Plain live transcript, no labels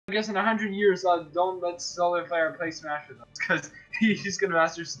guess in 100 years, don't let SolarFlare play Smash with us, because he's gonna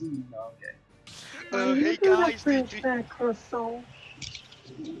master Steam. No, okay. Hey guys,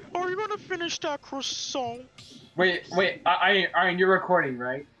 Are you gonna finish that croissant? Wait, Iron, you're recording,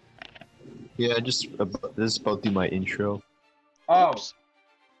 right? Yeah, this is about to do my intro. Oh.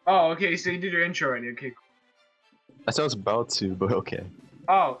 Oh, okay, so you did your intro already, okay. I thought I was about to, but okay.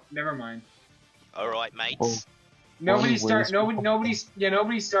 Oh, never mind. Alright, mates. Oh. Nobody start, nobody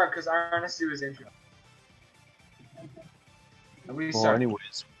start, because Iron has to do his intro. Nobody Well, start.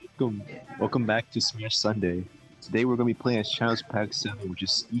 anyways, welcome back to Smash Sunday. Today we're gonna be playing as Challenge Pack 7, which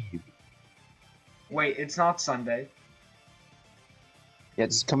is Steve. Wait, it's not Sunday. Yeah,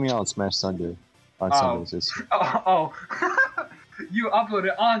 it's coming out on Smash Sunday. On Sundays. It's... Oh. You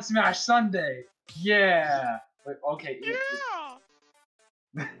uploaded on Smash Sunday. Yeah. Wait, okay. Yeah!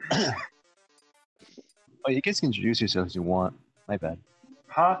 Oh, you guys can introduce yourselves if you want. My bad.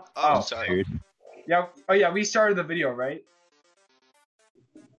 Huh? Oh, sorry. Yeah. Oh, yeah. We started the video, right?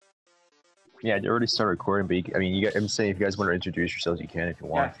 Yeah, I already started recording, but I mean, I'm saying if you guys want to introduce yourselves, you can if you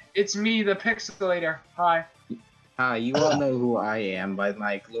want. Yeah. It's me, the Pixelator. Hi. Hi, you all know who I am by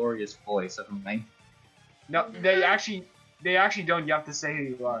my glorious voice of mine. No, they actually don't. You have to say who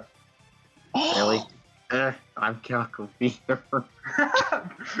you are. Really? I'm Calcobeater.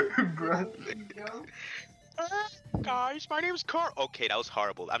 Bro. Guys, my name's Carl. Okay, that was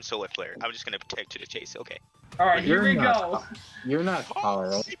horrible. I'm SolarFlare. I'm just gonna take to the chase. Okay. All right, here we go. You're not Oh,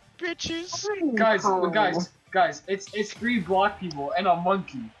 Carl. bitches! Guys, it's 3 block people and a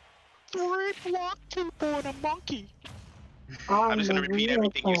monkey. 3 block people and a monkey. I'm just gonna repeat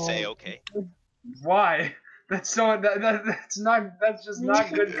everything you say. Okay. Why? That's just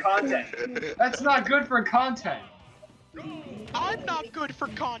not good content. That's not good for content. I'm not good for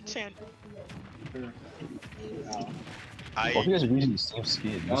content. Well, if you guys are using the same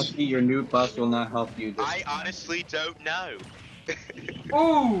skins. Monkey, your new bus will not help you. I honestly don't know.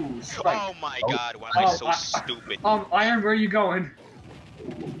 Ooh, spike. Oh my god, why am I so stupid? Iron, where are you going?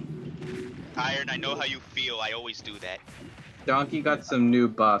 Iron, I know how you feel. I always do that. Donkey got some new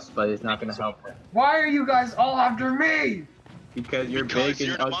buffs, but it's not gonna help him. Why are you guys all after me? Because you're big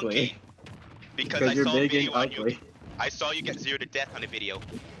and the ugly. monkey. Because I you're saw a big and video on ugly. you. I saw you get 0 to death on a video.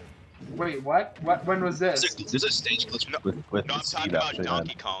 Wait, what? When was this? There's a stage glitch with No, I'm talking Steve about actually.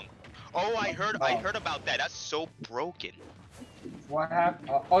 Donkey Kong. Oh, I heard about that. That's so broken. What happened?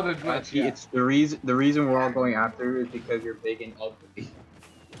 Oh, the glitch. Donkey, Yeah. it's the reason we're all going after you is because you're big and ugly.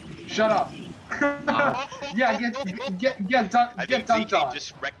 Shut up. Yeah, get dunked on.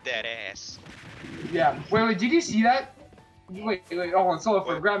 Just wrecked that ass. Yeah. Wait, did you see that? Wait, hold on,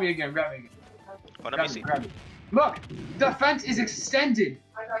 SolarFlare, grab me again. Oh, let me see. Grab me. Look, the fence is extended.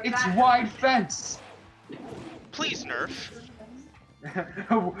 It's wide fence. Please nerf.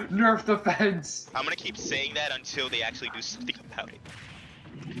 Nerf the fence. I'm gonna keep saying that until they actually do something about it.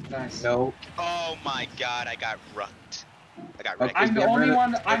 Nice. No. Oh my god, I got wrecked. I got wrecked. I'm the only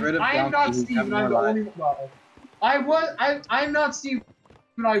one. I am not Steve. I'm the only one. I'm not Steve.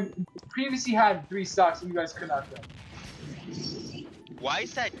 I previously had 3 stocks, and you guys could not go. Why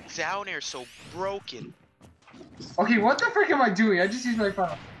is that down air so broken? Okay, what the frick am I doing? I just used my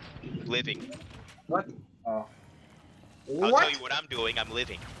phone. Living. What? Oh. I'll tell you what I'm doing. I'm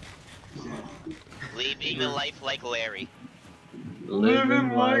living. Living a life like Larry. Living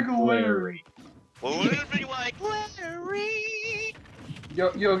like Larry. Living like Larry.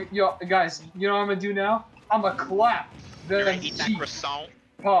 Yo, guys, you know what I'm gonna do now? I'm gonna clap You're the gonna eat that cheeks. croissant?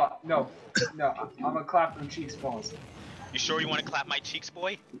 Paw, no, I'm gonna clap them cheeks, pause. You sure you want to clap my cheeks,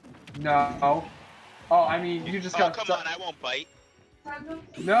 boy? No. Oh, I mean, you just got. Oh, come on, I won't bite.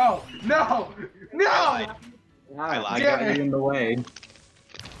 No! I I Damn got it. you in the way.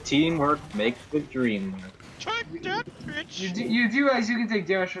 Teamwork makes the dream work. Take that, bitch! You do realize you can take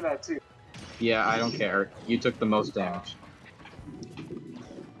damage for that too. Yeah, I don't care. You took the most damage.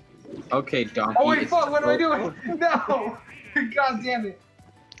 Okay, Donkey. Oh wait, it's fuck! What am I the- doing? No! God damn it!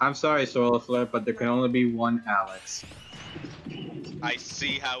 I'm sorry, SolarFlare, but there can only be one Alex. I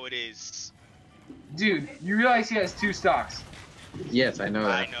see how it is. Dude, you realize he has 2 stocks, Yes, I know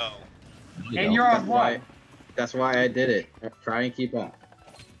I that. know. and you're on That's why- 1, That's why I did it. Try and keep up.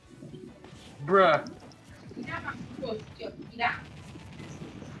 bruh.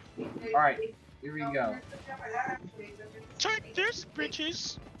 All right, here we go. Take this,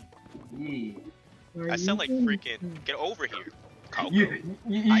 bitches! Yeah. I sound like freaking. Get over here, Calco.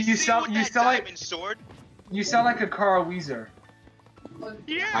 You sound like sword. you sound like a Carl Weezer.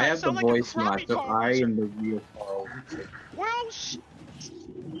 Yeah, I have the sound like a voice crappy match, so car. I am the real Carl. Well,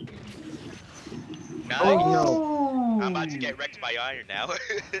 Nice. Oh, I'm about to get wrecked by iron now.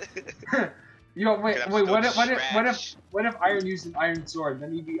 Yo, wait, I'm wait. still What if Iron used an iron sword?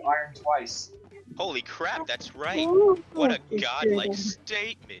 Then he'd be iron twice. Holy crap, that's right. What a godlike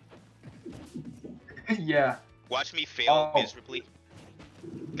statement. Yeah. Watch me fail Oh. miserably.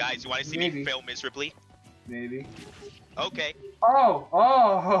 Guys, you want to see Maybe. me fail miserably? Maybe. Okay. Oh,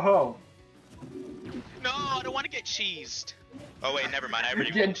 ho, ho. No, I don't want to get cheesed. Oh wait, never mind. I've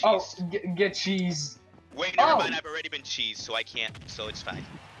already been cheesed. Get cheese. Wait, never Oh. mind. I've already been cheesed, so I can't. So it's fine.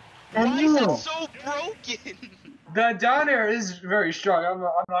 Why is that so broken? The down air is very strong. I'm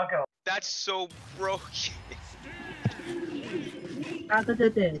not gonna. That's so broken.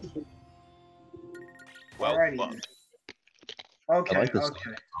 Well, Alrighty. fuck. Okay. I like this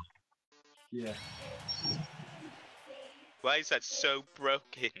Okay. Yeah. Why is that so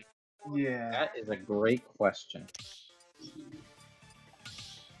broken? Yeah. That is a great question.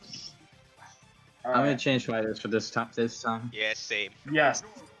 I'm gonna change fighters for this time. Yeah, same. Yes.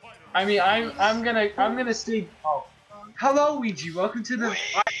 I mean, I'm gonna say. Oh. Hello, Wege. Welcome to the.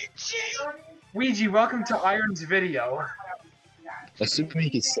 Wege, welcome to Iron's video. Assuming he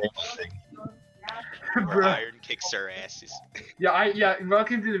can say anything. Where Bruh. iron kicks our asses. Yeah,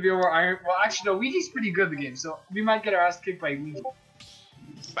 welcome to the video where Iron. Well, actually, no, Wege's pretty good at the game, so we might get our ass kicked by Wege.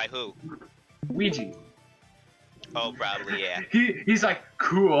 By who? Wege. Oh, probably, yeah. He's like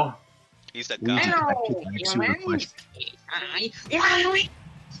cool. He's the We god. just answer the question.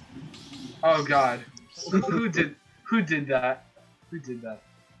 Oh God. Who did that? Who did that?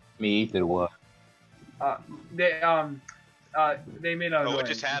 Me. Did what? They made a Oh, noise. what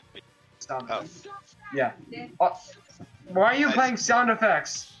just happened? Sound Oh. effects. Yeah. Why are you playing sound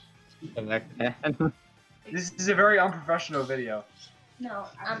effects? This is a very unprofessional video. No,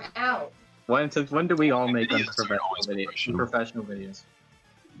 I'm out. When do we all make Videos are always unprofessional videos?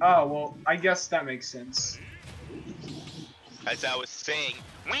 Oh well, I guess that makes sense. As I was saying,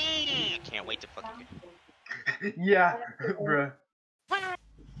 wee! Can't wait to fucking Yeah, bruh.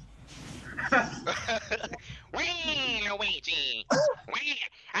 Wee, Luigi! Wee!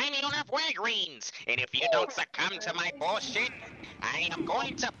 I need enough Wege greens! And if you don't succumb to my bullshit, I am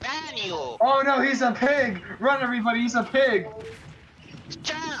going to ban you! Oh no, he's a pig! Run, everybody! He's a pig!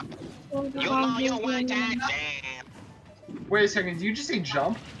 Jump! You know you want to jump! Wait a second. Did you just say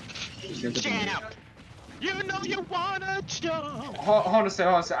jump? Jump! You know you wanna jump. Hold on a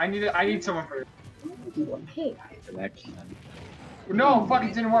second. I need someone for. Hey, No, fuck!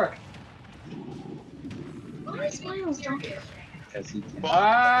 It didn't work. why is Miles jumping? Because he can.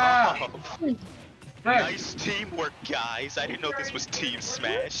 Ah! Oh, Frick. nice teamwork, guys. I didn't know this was Team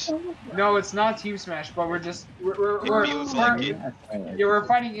Smash. No, it's not Team Smash, but we're just we're It feels like it. yeah, we're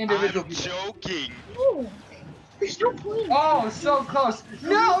fighting individual I'm people. joking. Oh, there's no point. Oh, so close!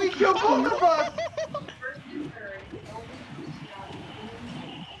 No, he killed both of us.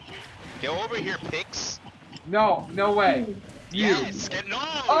 Get over here, Pix. No, no way. You. Yes, get no,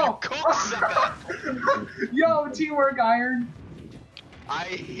 Oh. you cocksucker. Yo, teamwork, Iron. I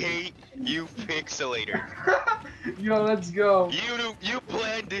hate you, Pixelator. Yo, let's go. You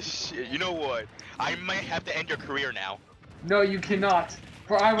planned this shit. You know what? I might have to end your career now. No, you cannot.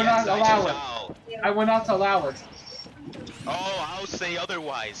 For I will Yes, not I allow it. shall. I will not allow it. Oh, I'll say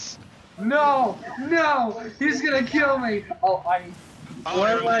otherwise. No, no, he's gonna kill me. Oh, Oh, What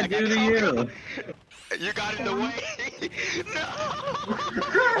never did I mind, do to got you? Calco. You got in the way. No.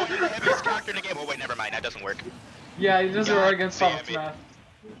 Oh, you're the heaviest character in the game. Oh wait, never mind. That doesn't work. Yeah, it doesn't God work against damn False it. Math.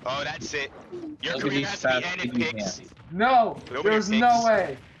 Oh, that's it. Your Look at career these has to be fast ended, piggy Pix. hands. No, Nobody there's thinks. no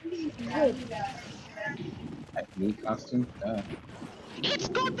way. Me costume? It's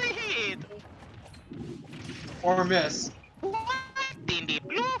got the head. Or miss. What in the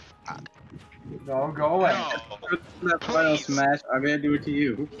blue fuck? No, go away. No. That final Please. smash, I'm gonna do it to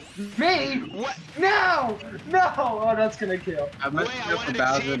you. Me? What? No! No! Oh, that's gonna kill. I meant Wait, to I do it for wanted a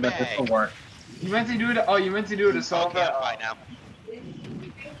Bowser, but this teabag. will work. You meant to do it. Oh, you meant to do it to solve Okay, that. I'm fine now.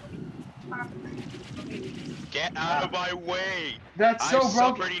 Get out of my way. That's so I've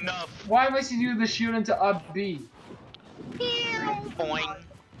broken. suffered enough. Why must you do the shoot into up B? Boing.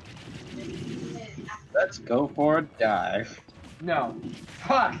 Let's go for a dive. No.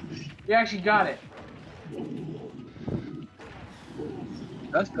 Fuck! You actually got it.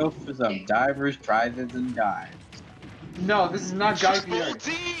 Let's go for some divers, prizes, and dives. No, this is not Guy Triple Fieri.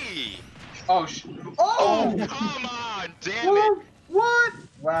 D. Oh, Oh, Oh! come on, damn it. What? What?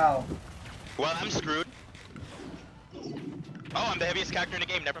 Wow. Well, I'm screwed. Oh, I'm the heaviest character in the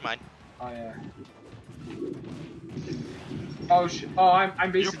game. Never mind. Oh yeah. Oh Oh, I'm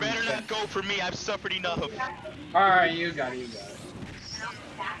You basically. better not go for me. I've suffered enough. All right, you got it. You got it.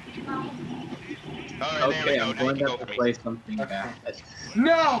 Alright, Okay, there we go. I'm Now you going can to go have for to me. play something bad.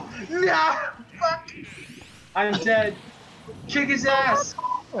 No! No! Fuck! I'm dead. Kick his ass!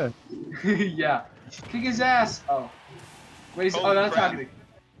 Yeah. Kick his ass! Oh. Wait, he's, oh, Holy that's crap. happening.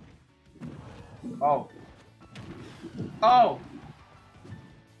 Oh. Oh!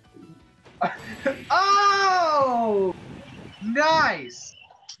 Oh! Nice!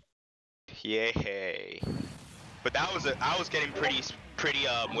 Yay. But that was I was getting pretty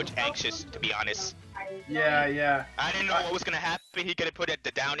anxious, to be honest. Yeah, yeah. I didn't know what was gonna happen. He could have put it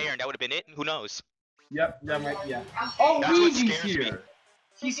down air and that would have been it. Who knows? Yep, that might, yeah. Oh, That's what Wege's scares me. here!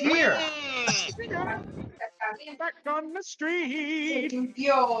 He's here! Back on the street. Can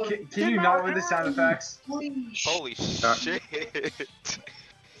you not read the sound effects? Holy shit.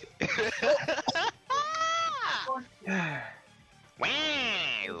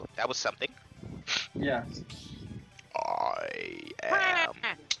 Wow, that was something. Yeah. I am.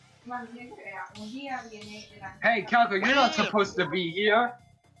 Hey, Calco, you're not supposed to be here.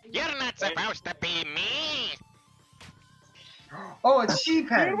 You're not supposed to be me. Oh, it's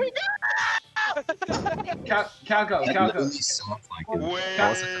Sheephead. Calco, It Calco. really sounds like it.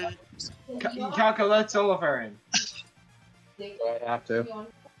 Wait. Calco, let SolarFlare in. Do I have to?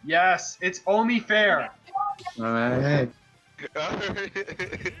 Yes, it's only fair. Alright.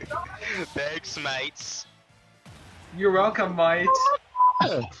 Thanks, mates. You're welcome, mate.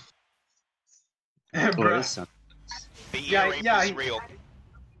 Oh, Bruh. it sounds- The Yeah, ear rape yeah, is real.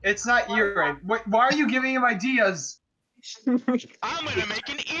 It's not ear rape. Wait, why are you giving him ideas? I'm gonna make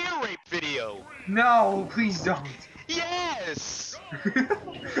an ear rape video. No, please don't. Yes.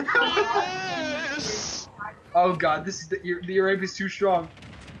 Yes. Oh god, this is the ear rape is too strong.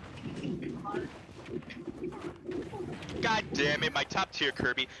 God damn it, my top tier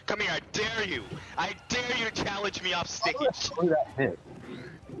Kirby. Come here, I dare you. I dare you to challenge me off stage. Look at that hit.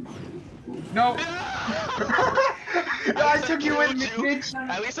 No. No! I took you in, killed bitch.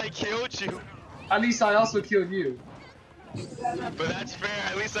 At least I killed you. At least I also killed you. But that's fair,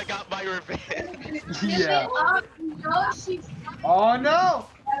 at least I got my revenge. Yeah. Oh no!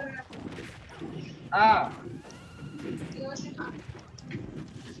 Ah.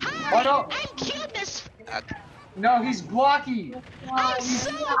 Oh no! I'm cute as fuck. No, he's blocky. I'm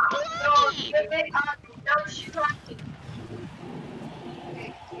so blocky.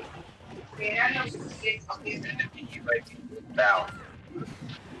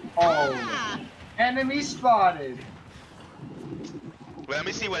 Oh. Enemy spotted. Well, let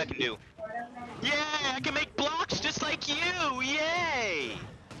me see what I can do. Yeah, I can make blocks just like you. Yay!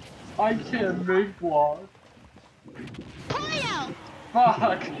 I can't make blocks. Polio.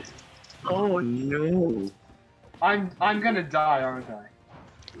 Fuck. Oh no. I'm gonna die, aren't I?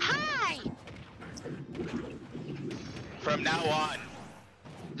 Hi. From now on.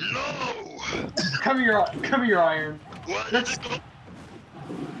 No! Come here, Iron. What? Let's-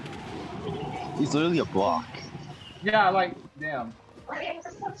 He's literally a block. Yeah, like, damn.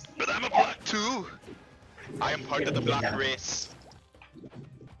 But I'm a block too. I am part of the block race.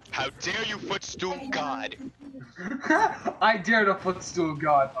 How dare you, footstool god? I dare the footstool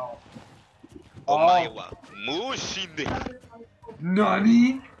god. Oh. Omaewa, Mushinde.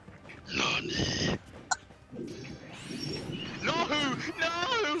 Nani? Nani? No!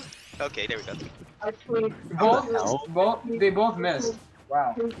 No! Okay, there we go. They both missed.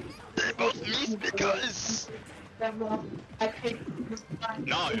 Wow. They both missed because...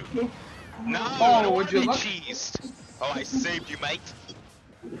 No. No, I don't want would to you be look? cheesed. Oh, I saved you, mate.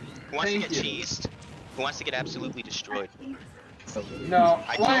 Who wants Thank to get you. cheesed? Who wants to get absolutely destroyed? No.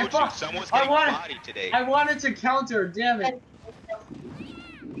 I Why, told you, fuck. someone's I getting wanted- bodied today. I wanted to counter, damn it.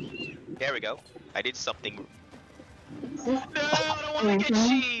 There we go. I did something. No, I don't want to get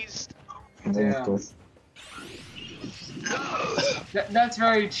cheesed. Damn. No. That's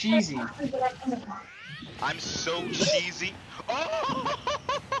very cheesy. I'm so cheesy. Oh!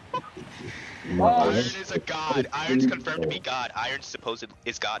 Oh, Iron is a god. Iron's confirmed to be god. Iron's supposed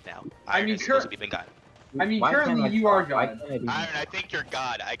is god now. Iron mean, is supposed to be god. I mean, Why currently can't I you are talk? Why God. can't I do Iron, I think you're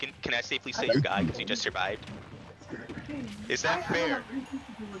god. Can I safely say you're god because you just survived? Is that fair?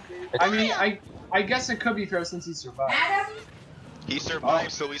 I mean, I guess it could be fair since he survived. He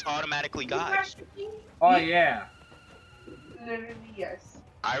survived, so he's automatically god. Oh yeah.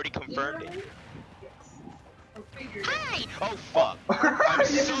 I already confirmed it. Hi. Oh fuck! I'm You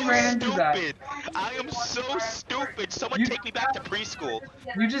so just ran into that. stupid. I am so stupid. Someone You- take me back to preschool.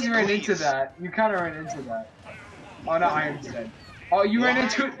 You just ran into Please. that. You kind of ran into that. Oh no, Iron's dead. Oh, you ran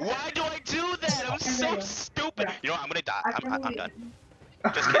into it. Why do I do that? I'm so stupid. You know what? I'm gonna die. I'm done.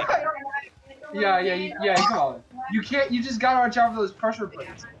 Just kidding. Yeah, come on. You can't. You just gotta watch out for those pressure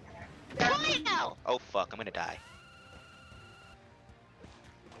plates. Pollo! Oh fuck, I'm gonna die.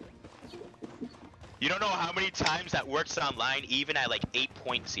 You don't know how many times that works online, even at like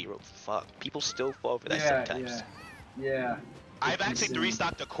 8.0. Fuck, people still fall for that Yeah, sometimes. yeah. I've It's actually insane.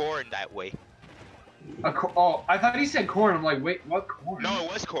 three-stocked a corn that way. Oh, I thought he said corn. I'm like, wait, what corn? No,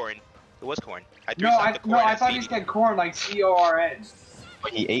 it was corn. It was corn. I No, three-stocked the corn. I and thought you seeded said corn like C-O-R-N.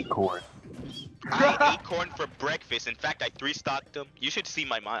 But he ate corn. I ate corn for breakfast. In fact, I three-stocked them. You should see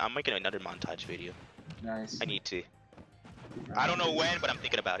my I'm making another montage video. Nice. I need to. I don't know when, but I'm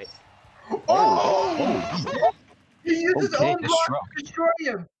thinking about it. Oh! He used his Okay, own block to destroy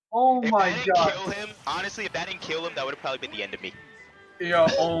him. Oh If my that didn't god. kill him, honestly, if that didn't kill him, that would have probably been the end of me. Yeah.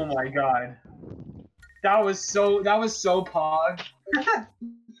 Oh my god. That was so pog.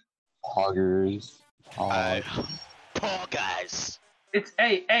 Poggers. Paul guys.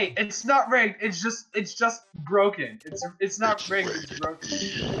 It's not rigged. It's just broken. It's not rigged. It's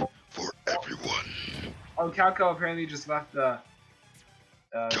broken. For everyone. Oh, Calco apparently just left the.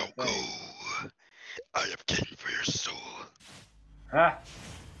 Don't thing. go. I have gained for your soul. Huh?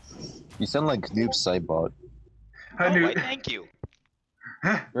 You sound like Noob Sidebot. I Oh, knew. why, thank you.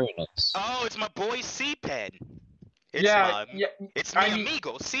 Very nice. Oh, it's my boy C-Pen. It's Yeah, my, yeah. It's my I mean-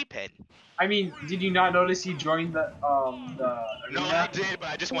 amigo C-Pen. I mean, did you not notice he joined the No, arena? I did, but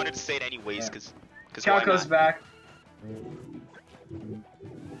I just wanted to say it anyways, Yeah. cause why Calco's not? back.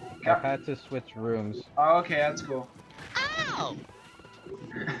 I've had to switch rooms. Oh, okay, that's cool. Ow!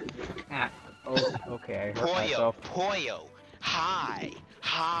 Oh, okay, I hurt Pollo, myself. Pollo, hi.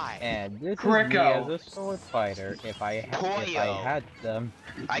 And this is Cricko. me as a sword fighter. If I Pollo. had them.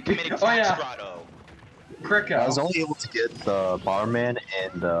 I committed Oh, yeah. tax grotto. Cricko. I was only able to get the Barman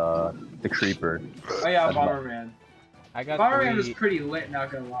and the Creeper. Oh yeah, Bomberman. I got Bomberman was 3. pretty lit,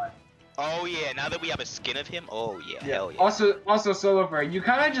 not gonna lie. Oh yeah, now that we have a skin of him, oh yeah, hell yeah. Also, SolarFlare, you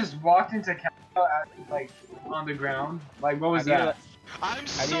kind of just walked into Calco at, like on the ground. Like, what was How do you that? I'm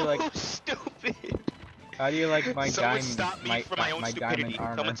How do you so like- stupid. How do you like my Someone diamond? stop me from my own stupidity. diamond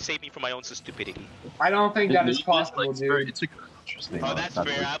armor. Someone save me from my own stupidity. I don't think that is possible, It's very- dude. It's a good interesting. Oh, that's fair.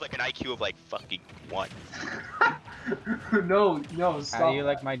 I have like an IQ of like fucking 1. no, How stop. do you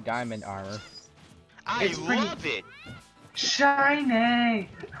like my diamond armor? I It's pretty- love it. Shiny.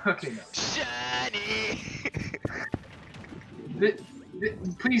 Okay, no. Shiny.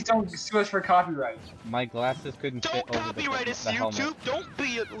 Please don't sue us for copyright, My glasses couldn't fit Don't over the, copyright us, the helmet. YouTube. Don't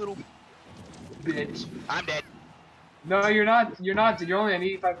be a little. bitch. I'm dead. No, you're not. You're not. You're only at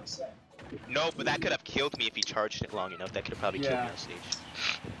 85%. No, but that could have killed me if he charged it long enough. That could have probably killed me Yeah. on stage.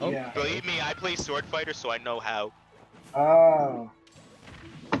 Oh, Yeah. Believe me, I play Sword Fighter, so I know how. Oh.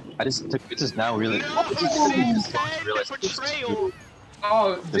 I just now really. No, C-Pen, realized the this is betrayal.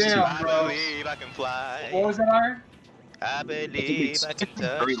 Oh, This is- I damn, bro. believe I can fly. What was that, Iron? I believe I can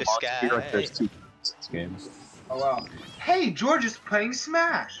touch very the long to figure out there's sky. 2 in this game. Oh wow. Hey, George is playing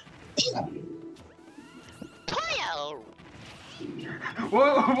Smash. Pollo!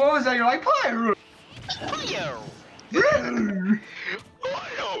 What was that? You're like play. Pollo!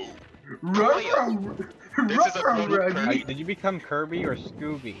 This is a total Kirby. Did you become Kirby or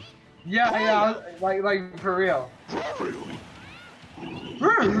Scooby? Yeah, like for real.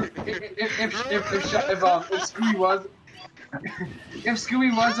 If Scooby was, if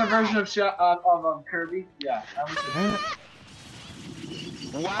Scooby was a version of Kirby, yeah. That was it.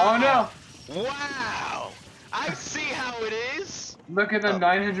 Wow. Oh no! Wow! I see how it is. Look at the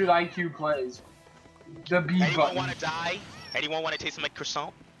 900 IQ plays. The B Anyone button. want to die? Anyone want to taste my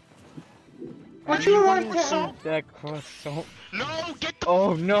croissant? What you want to? croissant? That croissant. No, get the.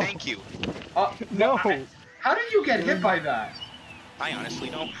 Oh no! Thank you. No! How did you get hit by that? I honestly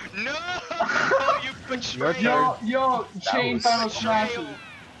don't. No, you betrayal. Your Yo, chain was final betrayal. smashes.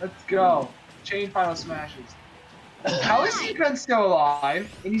 Let's go. Chain final smashes. How is Seagun still alive?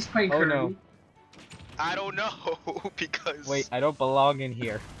 And he's playing Oh, Kirby. no. I don't know because. Wait, I don't belong in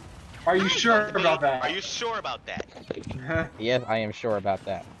here. Are you sure about that? Are you sure about that? Yes, I am sure about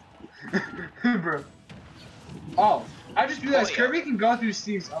that. Bro. Oh, I just realized yeah. Kirby can go through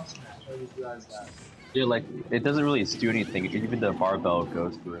Steve's up smash. I just realized that. Yeah, like it doesn't really do anything. Even the barbell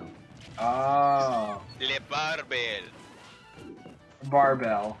goes through. Oh. Le barbell.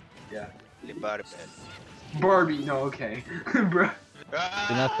 Barbell. Yeah. Le barbell. Barbie. No, okay. Bro.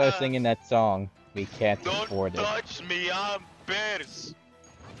 Do not start singing that song. We can't Don't afford it. touch me, I'm bears.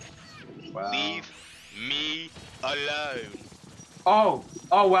 Wow. Leave me alone. Oh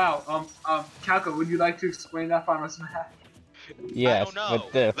wow. Calco, would you like to explain that final smash? Yes, I don't know.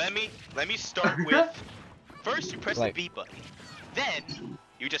 with this. Let me start with. First, you press Like- the B button. Then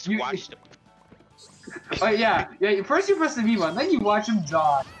you just You- watch them. Oh yeah. First you press the V button, then you watch him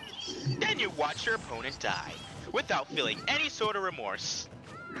die. Then you watch your opponent die without feeling any sort of remorse.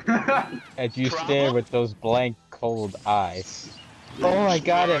 As you Problem? stare with those blank, cold eyes. Oh, I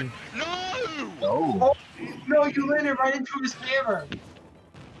got him. No! Oh. No, you landed right into his hammer.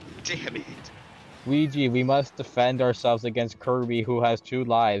 Damn it. Wege, we must defend ourselves against Kirby, who has 2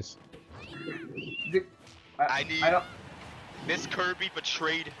 lives. I need. I don't. This Kirby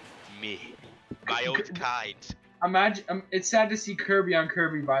betrayed me. My own kind. Imagine. It's sad to see Kirby on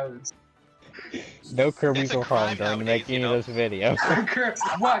Kirby violence. No Kirby's It's a were crime harmed during the nowadays, making you of know? this video.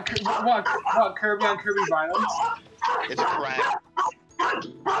 What? Kirby on Kirby violence? It's a crime.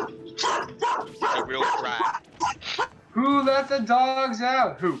 It's a real crime. Who let the dogs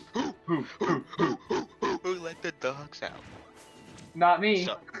out? Who? Who let the dogs out? Not me.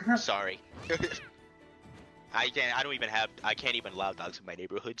 Sorry. I can't even allow dogs in my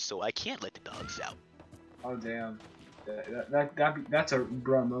neighborhood, so I can't let the dogs out. Oh damn. That's a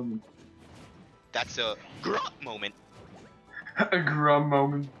bruh moment. That's a grunt moment. A gruh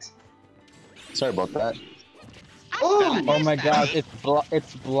moment. Sorry about that. Oh! Oh my god, it's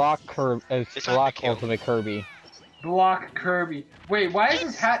block Kirby. It's It's hard block to kill. Ultimate Kirby. Block Kirby. Wait, why is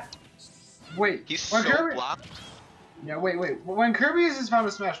his hat? Wait. He's when so Kirby... blocked. Yeah, wait. When Kirby uses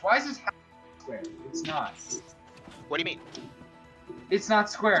Final Smash, why is his hat square? It's not. What do you mean? It's not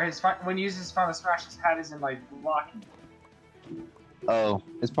square. When he uses Final Smash, his hat isn't like blocking. Oh,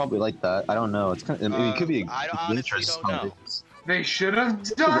 it's probably like that. I don't know. It's kind of. I mean, it could be. I honestly don't know. They should have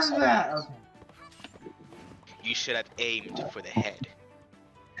done that. Okay. You should have aimed for the head.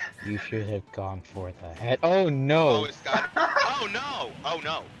 You should have gone for the head. Oh no! Oh, it's got. Oh no! Oh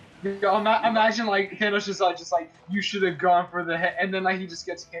no! Yo, imagine like Thanos just like you should have gone for the head, and then like he just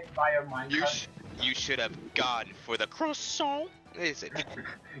gets hit by a minecart. You should have gone for the croissant. Is it?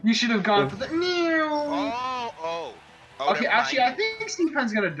 You should have gone for the. Oh. Okay, never actually, mind. I think Steve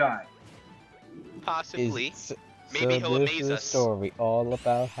Penn's gonna die. Possibly. So Maybe he'll this amaze is a us. story all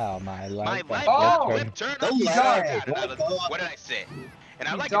about how my life My life Oh! will turn Don't upside lie. down. What did I say? And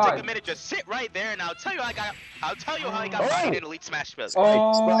I'd He like to died. take a minute, just sit right there, and I'll tell you how I got Oh! fired in Elite Smash Bros.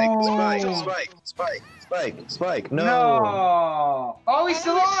 Spike. No. No. Oh, he's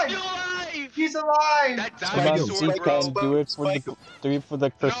still He's alive. still alive! He's alive. That Spike Come on, him, dinosaur, Spike bro. him. do it for Spike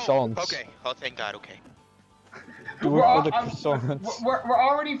the croissants. No. Okay. Oh, thank God. Okay. Do it We're, for all, the croissants. we're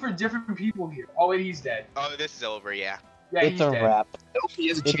already for different people here. Oh wait, he's dead. Oh, this is over. Yeah. Yeah, It's he's a dead. wrap. He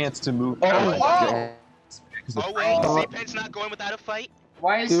has a chance to move. Oh. Oh. Oh wait, Oh. C-Pen's not going without a fight.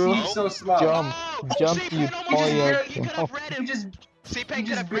 Why is Dude. Steve so slow? Jump. Oh, Jump, C-Pen you almost polio. he could have read He him. just C-Pen he could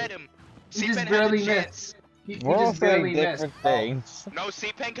just have read him. he C-Pen just had barely a missed. chance. he We're all just barely saying missed. different things. No,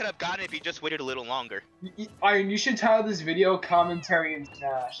 C-Pen could have gotten it if he just waited a little longer. Iron, you should title this video "Commentary in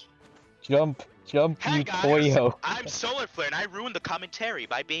Smash." Jump, Hey you guys, polio. I'm SolarFlare and I ruined the commentary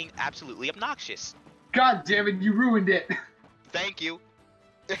by being absolutely obnoxious. God damn it, you ruined it. Thank you.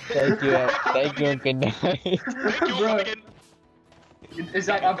 Thank you, thank you, and good night. Thank you, Bro, come again. is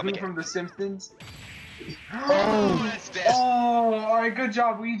that Apu from The Simpsons? Oh, that's death. Oh, alright, good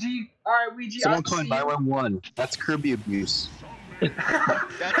job, Wege. Alright, Wege, Someone I'll calling see you. 911. That's Kirby abuse.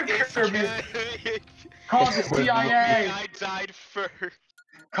 That is good. Call the CIA. I died first.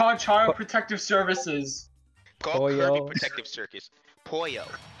 Call Child Protective Services. Call Pollo. Kirby Protective Circus. Pollo.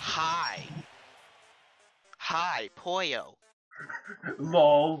 Hi. Hi, Pollo.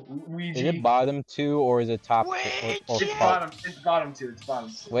 Lol, Is Ouija. it bottom 2 or is it top Wait, or It's top? bottom two. It's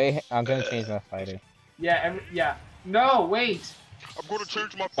bottom two. Wait, I'm gonna change my fighter. Yeah, yeah. No, wait. I'm gonna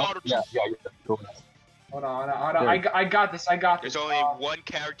change my father to. Yeah. Go ahead. Hold on. I got this. There's only one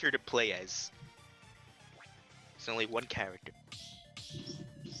character to play as. There's only one character.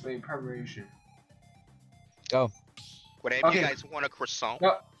 Wait, preparation. Whatever Okay. you guys want a croissant.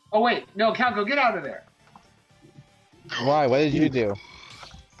 No. Oh wait, no, Calco, get out of there. Why? What did you do?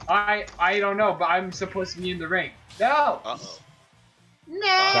 I don't know, but I'm supposed to be in the ring. No. Uh-oh. No.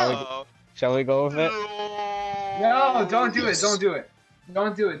 Uh-oh. Shall we go with it? No, don't do it. Don't do it.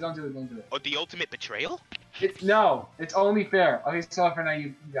 Don't do it. Oh, the ultimate betrayal? No, it's only fair. Okay, so for now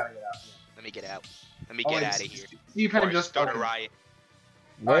you gotta get out. Let me get out. Let me Oh, get wait, out of here. You Or can just start a okay. riot.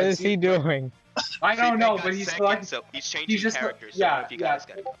 What Alright, is he doing? I don't C-Pen know, got but he's second, like, so he's changing he's just characters. yeah, so if you yeah. guys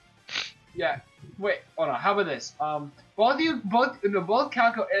gotta go. Yeah. Wait, hold on. How about this? Both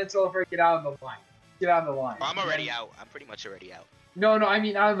Calco and SolarFlare get out of the line. Get out of the line. Oh, I'm already out. I'm pretty much already out. No, I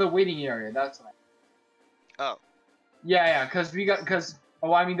mean out of the waiting area. That's what. Oh. Yeah, because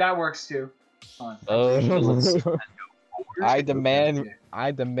I mean that works too. Hold on. I demand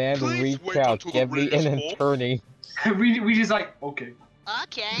Please wait recount. until the Give me rain is an full. attorney. we just like okay.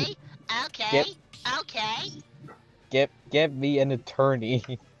 Okay. Yep. Okay. Give me an attorney.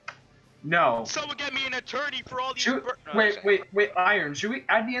 No. Someone get me an attorney for all these. Should, No, wait, sorry. wait, Iron. Should we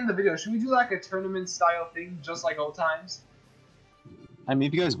at the end of the video? Should we do like a tournament style thing, just like old times? I mean,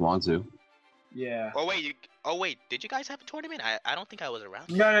 if you guys want to. Yeah. Oh wait, did you guys have a tournament? I don't think I was around.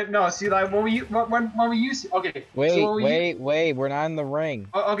 No. See, like when we used. Okay. Wait, so wait, we're not in the ring.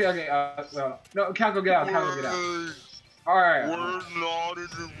 Oh, okay. No, Calco, get out. Calco, get out. All right. We're not in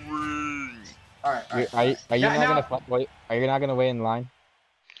the ring. All right. Are you not gonna wait? Are you not gonna wait in line?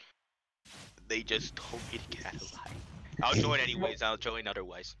 They just told me to get out of line. I'll join anyways. I'll join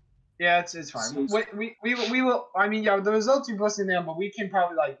otherwise. Yeah, it's fine. We will. I mean, yeah, the results you posted there, but we can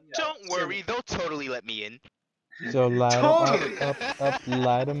probably like. You know, Don't worry, they'll totally let me in. So light 'em Totally. up,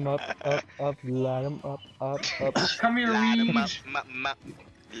 light 'em up, light 'em up. Come here, Light 'em up, Wege.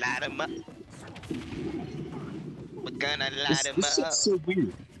 light 'em up. We're gonna light This 'em is up. so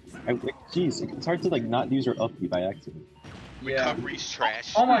weird. Jeez, it's hard to like not use your up key by accident. Yeah. Recovery's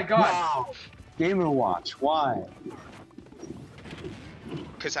trash. Oh my God. Wow. Game & Watch. Why?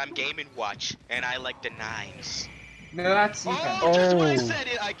 Cause I'm Game & Watch, and I like the 9s. No, that's defense. Oh, just when I Oh. said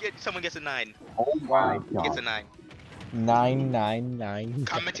it, someone gets a 9. Oh my Gets a god. 9. 999.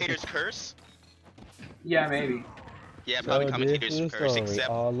 Commentator's curse? Yeah, maybe. Yeah, probably So commentator's this is curse, story except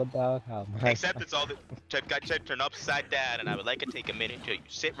all about how much. except it's all the got turned upside down, and I would like to take a minute to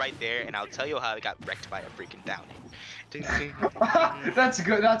sit right there, and I'll tell you how I got wrecked by a freaking Downing. That's a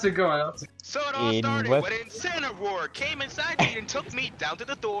good one. So it all In started West- when Incineroar came inside me and took me down to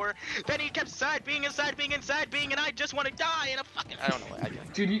the door. Then he kept side being, and I just want to die in a fucking I don't know.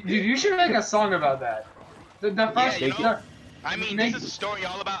 Dude, you should make a song about that. The first. Yeah, you know, I mean, Make- this is a story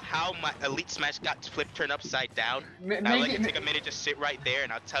all about how my Elite Smash got flipped, turned upside down. Make I'd like it- to take a minute, just sit right there,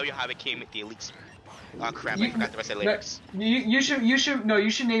 and I'll tell you how I became with the Elite Smash. Oh crap, You- I forgot the rest of the no, lyrics. You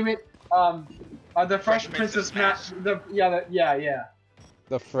should name it the Fresh Prince of Smash. Yeah.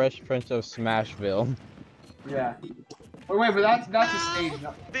 The Fresh Prince of Smashville. Wait, but that's a stage.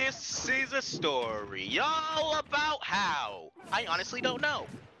 No. This is a story all about how. I honestly don't know.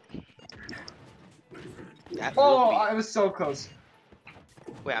 That Oh, will I was so close.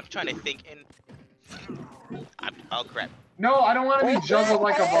 be... Wait, I'm trying to think in... Oh crap. No, I don't want to be juggled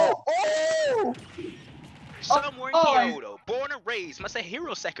like a ball. Somewhere oh, in Kyoto, born and raised, must a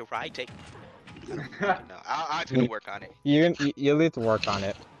hero Sakurai take... No, I'll have to work on it. You need to work on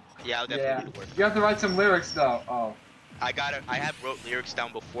it. Yeah, I'll definitely Yeah. need to work. You have to write some lyrics though. Oh. I have wrote lyrics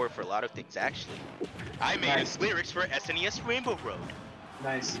down before for a lot of things actually. I made Nice. lyrics for SNES Rainbow Road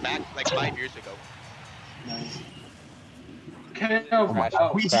Nice. back like 5 years ago. Nice. Okay, no, Oh my oh,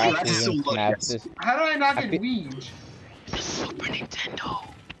 God. We Crashes that's so and lucky. smashes. how do I not I get fe- Wege? The Super Nintendo.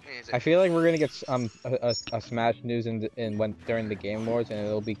 I feel like we're gonna get a Smash news during the Game Awards, and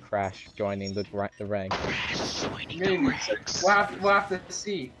it'll be Crash joining the rank. Maybe. We'll have to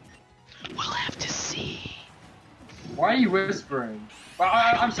see. We'll have to see. Why are you whispering? Well,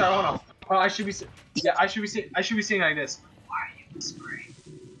 I'm sorry. Hold on. Well, I should be saying like this. Why are you whispering?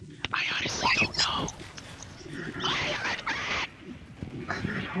 I honestly don't know.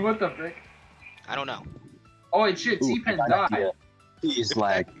 What the frick? I don't know. Oh wait, shit. Ooh, T-Pen I got an died. idea. He's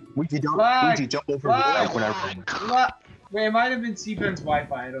like, we could Lag. jump over Lag. like whenever. What? Wait, it might have been T-Pen's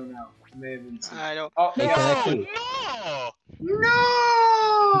Wi-Fi. I don't know. It may have been. I don't. Oh, Hey, yeah. connected. No!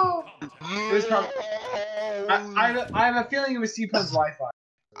 No! It was probably. I have a feeling it was T-Pen's Wi-Fi.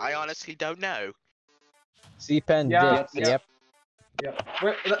 I honestly don't know. C-Pen Yeah, dip. yeah. Yep.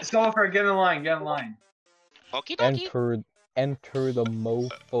 Wait, SolarFlare, get in line. Get in line. Okie dokie. Enter the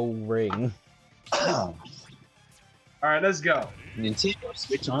mofo ring. All right, let's go. Nintendo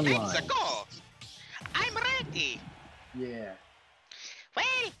Switch Let's Online. go. I'm ready. Yeah. Well,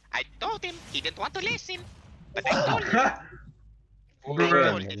 I told him he didn't want to listen, but I told him.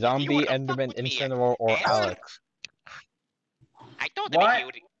 Bruh. If you Zombie, wanna fuck Enderman, with me, Incineroar, or answer. Alex. I told him What?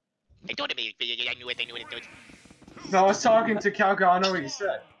 if you. I told him if you. I knew it. No, I was talking to Calco. I know what he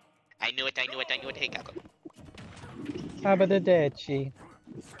said. I knew it. Hey, Calco. Abadadechi.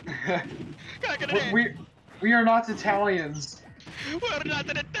 we are not Italians. We're not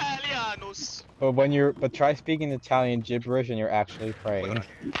an Italianos. But try speaking Italian gibberish and you're actually praying.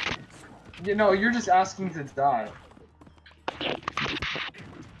 You know, you're just asking to die.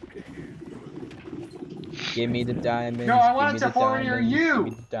 Give me the diamonds. No, I give wanted me to the fall near diamonds, you. give me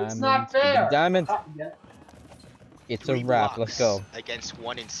the It's diamonds, not give me the fair. Diamonds. Yeah. It's a 3 wrap. Let's go. blocks Against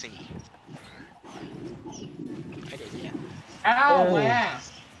 1 in C. I did, yeah. Ow, Oh. my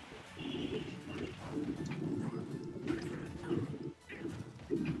ass.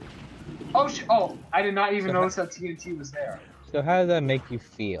 Oh shit! Oh, I did not even notice that TNT was there. So how does that make you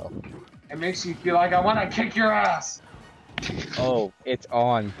feel? It makes you feel like I want to kick your ass. Oh, it's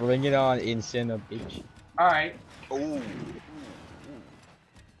on. Bring it on, Insana bitch. Alright. Ooh.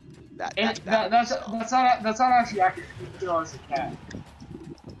 That's not actually accurate. It's still as a cat.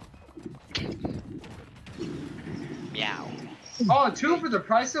 Meow. Oh, 2 for the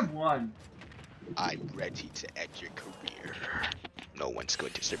price of 1. I'm ready to end your career. No one's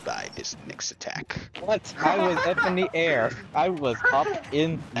going to survive this next attack. What? I was up in the air. I was up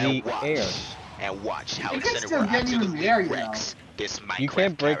in the air. And watch how You can Center still will get you in the absolutely air, you wrecks this Minecraft You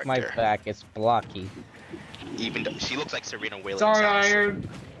can't break my character. back. It's blocky. Even though she looks like Serena Williams. Sorry, honestly. Iron.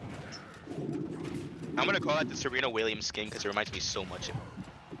 I'm gonna call that the Serena Williams skin because it reminds me so much of.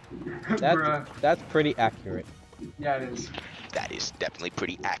 Bruh. That's pretty accurate. Yeah, it is. That is definitely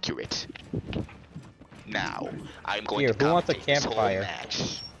pretty accurate. Now, I'm going Here, to who wants a commentate this whole campfire?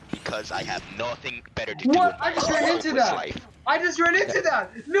 match because I have nothing better to do What? in I just my ran into hopeless that. life. I just ran into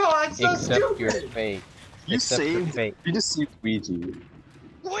that. No, that's so Except your stupid. fate. You Except your saved. fate. You just saved Ouija.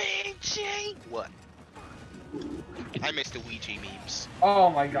 Wege! What? I missed the Ouija memes. Oh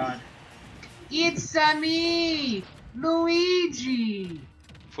my god. It's me, Luigi.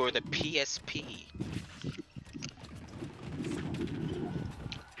 For the PSP.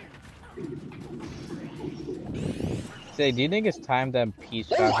 Say, do you think it's time that Peach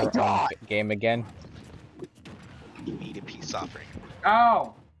got her own game again? You need a peace offering.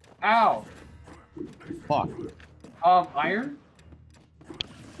 Ow. Ow. Fuck. Iron?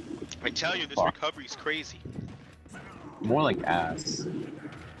 I tell you, this Fuck. recovery's crazy. More like ass.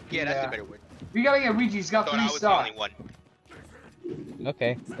 Yeah, that's Yeah. a better word. We gotta get Luigi. He's got Thought 3 I was the stars. only one.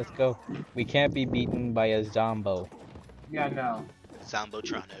 Okay, let's go. We can't be beaten by a Zombo. Yeah, no.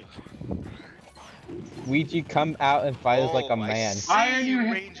 Zambotronic. Ouija, come out and fight us like a man. Iron, you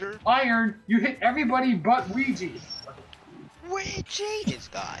hit- Ranger. Iron, you hit everybody but Luigi. Wege is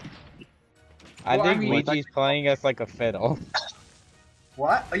God. I Well, I think mean- Ouija's playing us like a fiddle.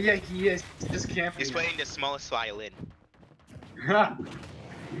 What? Oh, yeah, he is. Just camping. He's playing the smallest violin.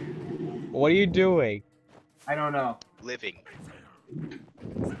 What are you doing? I don't know. Living.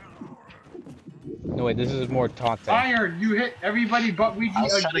 No, wait, this is more taunting. Iron, you hit everybody but Luigi I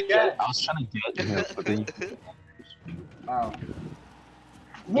was trying to again. get. I was trying to get him, but then you Oh.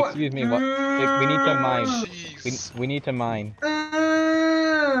 Excuse me, what? We need to mine. Jeez. We need to mine.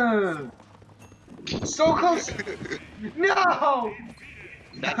 So close. No.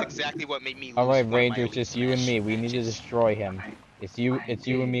 That's exactly what made me lose. Alright, one of my Rangers, Elite just you and me. Smash We need to matches. destroy him. It's you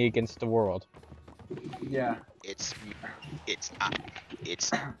and me against the world. Yeah. It's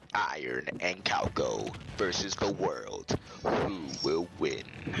Iron and Calco versus the world. Who will win?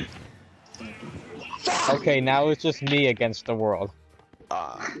 Okay, now it's just me against the world.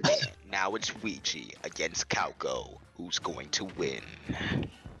 And now it's Ouija against Calco. Who's going to win?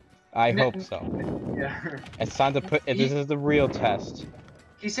 I hope so. Yeah. It's time to put. This is the real test.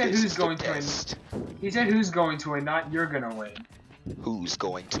 He said This who's is the going to win. test. He said who's going to win, not you're gonna win. Who's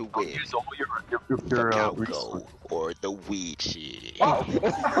going to win? use all your The Calco resources. or the Ouija? Oh.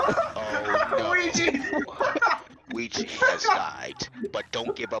 Oh no. Luigi. Ouija has died, but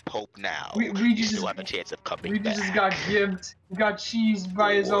don't give up hope now. Ouija You just- still have a chance of coming Luigi back. just got gimped. He got cheesed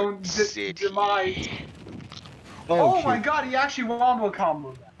by his own Ward City. demise. Oh my god, he actually wombo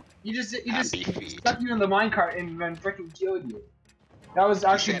comboed that. He just Happy feet. stuck you in the minecart and then freaking killed you. That was He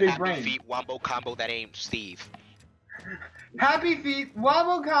actually said big happy brain. feet wombo combo. That ain't Steve. Happy feet,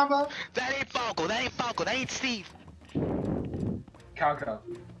 wombo combo. That ain't Falco. That ain't Falco. That ain't Steve. Calco,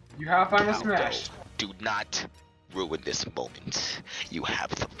 you have final Calco, smash. do not ruin this moment. You have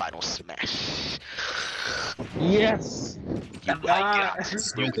the final smash. Yes. You Ah. got to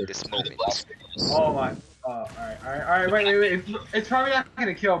ruin this moment. Oh my. Alright, wait. It's probably not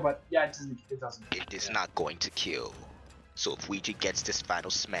gonna kill, but yeah, it doesn't. It is not going to kill. So if Ouija gets this final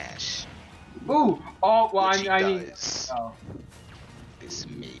smash, Ooh! Oh, well, which he I mean. does, Oh. this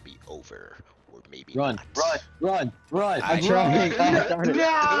may be over, or maybe Run, not. run! I tried.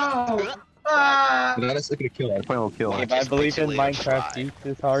 No! Ah! But that's not gonna kill. That probably will kill. If I believe in Wait till later Minecraft try. use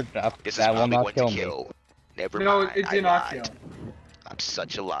is hard enough, This is that will probably not going kill to me. kill. Never No, mind. it I did not lied. kill. I'm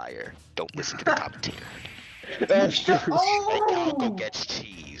such a liar. Don't listen to the commentator. That's true. And Calco Oh! gets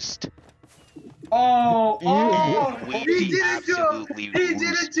cheesed. Oh! Ouija He did it to him! absolutely He did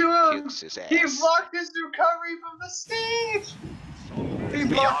it to him! kicks his ass. He blocked his recovery from the stage! He To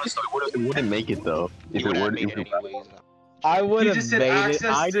be blocked. honest, it wouldn't make it though. If He it would have would, made it anyways. I would have just said made it.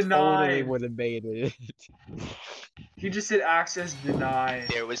 access I totally denied. would have made it. He just said access denied.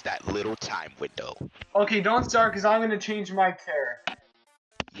 There was that little time window. Okay, don't start because I'm gonna change my character.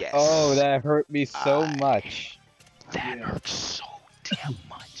 Yes. Oh, that hurt me so I- much. That Yeah. hurts so damn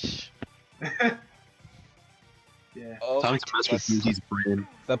much. Yeah. Yeah. Oh, Time to mess with Yuji's brain.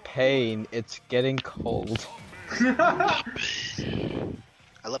 the pain. It's getting cold. I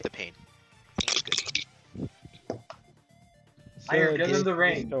love the pain. Pain's good. Iron, So get in here's the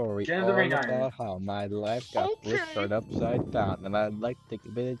ring. Story Get in the ring, all Iron. about how my life got flipped Okay. turned upside down, and I'd like to take a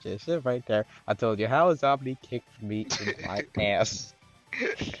minute just sit right there. I told you how a zombie kicked me in my ass.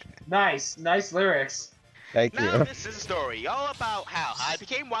 Nice lyrics. Thank Now you. this is a story all about how I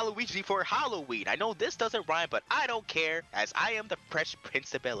became Waluigi for Halloween. I know this doesn't rhyme, but I don't care, as I am the Fresh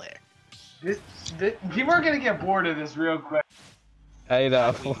Prince of Bel-Air. People are gonna get bored of this real quick. I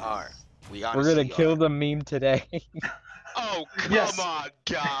know. We are. We We're honestly gonna kill are. the meme today. Oh, come Yes. on,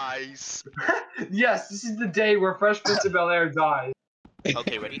 guys. Yes, this is the day where Fresh Prince of Bel-Air dies.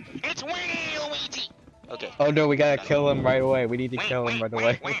 Okay, ready? It's Waluigi! Okay. Oh no, we gotta kill him right away. We need to kill him right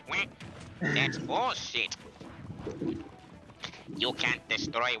away. Wait. That's bullshit. You can't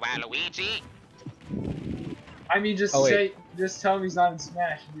destroy Waluigi. I mean, just Oh, wait. just tell him he's not in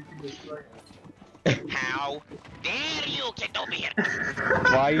Smash and you can destroy him. How dare you get over here?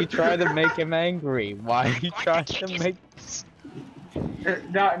 Why are you trying to make him angry? Why are you trying to make?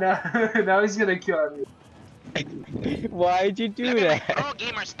 No, now he's gonna kill me. Why'd you do Look at my that? pro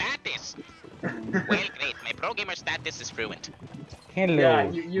gamer status. Well, great. My pro gamer status is ruined. Hello. Yeah,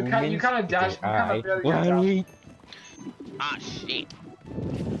 you kind of dashed. You kind of barely got down. Why? Ah, shit.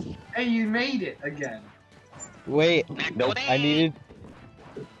 Hey, you made it again. Wait. Not Nope. today. I needed.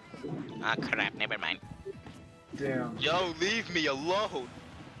 Ah, crap. Never mind. Damn. Yo, leave me alone.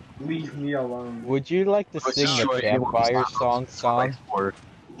 Leave me alone. Would you like to sing the campfire song?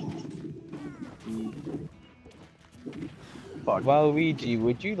 Fuck. Waluigi,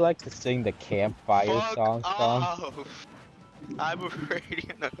 would you like to sing the campfire Fuck song? off. I'm already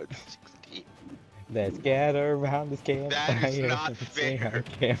another 16. Let's gather around this campfire. That is not and sing our fair.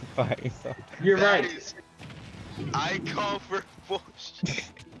 campfire song. You're That right. is- I call for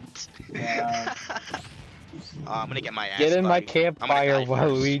bullshit. Yeah. I'm gonna get my ass Get in my bodied. I'm gonna campfire, die first.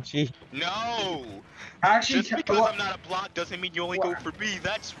 Waluigi. No! Actually, Just because I'm not a block doesn't mean you only go for me.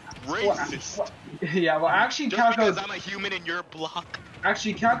 That's racist. yeah. Well, actually, Just because Calco. I'm a human and you're a block.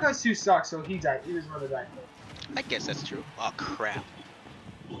 Actually, Calco's too sucks, so he died. He was one of that. I guess that's true. Oh crap.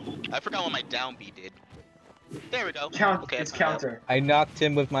 I forgot what my down B did. There we go. Okay, it's counter. I knocked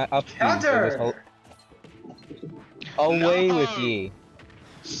him with my up B. Counter. Away No. with ye.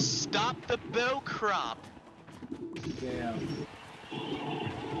 Stop the bow crop. Damn.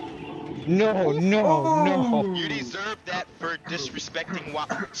 No, no. You deserve that for disrespecting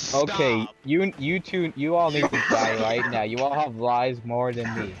Stop. Okay, you two, you all need to die right now. You all have lives more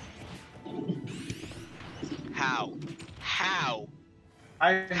than me. How? How?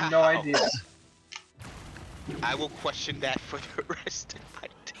 I have no How? idea. I will question that for the rest of my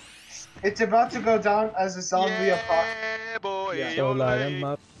days. It's about to go down as a zombie apocalypse. Yeah, boy. Yeah. So light 'em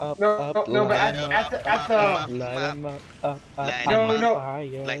up, No, but light 'em at the light 'em up, No, no.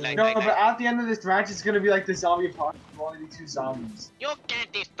 fire. Like- no, but at the end of this match, it's gonna be like the zombie apocalypse. There'll only be 2 zombies. You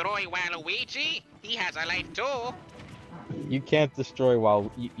can't destroy Waluigi. He has a life too. You can't destroy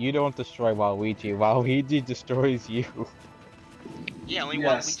you don't destroy Waluigi. Waluigi destroys you. Yeah, only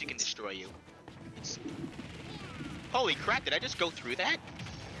Yes. Waluigi can destroy you. Holy crap! Did I just go through that?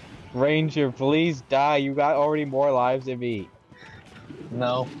 Ranger, please die. You got already more lives than me.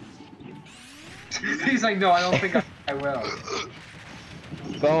 No. He's like, no, I don't think I will.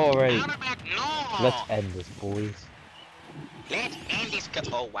 Go already. Counterback, no. Let's end this, boys. Let's end this.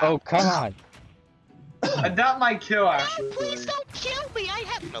 Oh wow. Oh, come on. And that might kill, No, actually. please don't kill me. I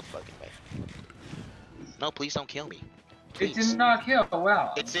have no fucking way. No, please don't kill me. It Please. did not kill.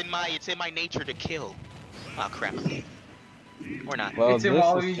 Wow. It's in my nature to kill. Oh crap. Or not. Well, It's in this is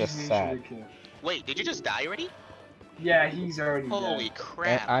Waluigi's just nature sad. to kill. Wait, did you just die already? Yeah, he's already Holy dead. And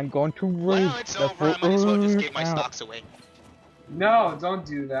crap. I'm going to race Well, it's over. I might as well just give my out. stocks away. No, don't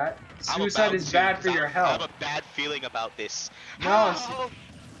do that. I'm Suicide about is to, bad for 'cause your I health. have a bad feeling about this. No, it's-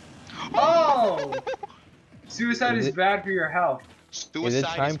 Oh! Suicide Is is it- bad for your health. Suicide Is it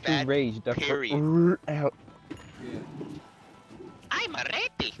time to bad. rage? The period. out. I'm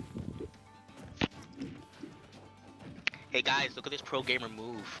ready. Hey guys, look at this pro gamer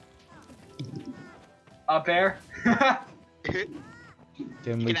move. Up air?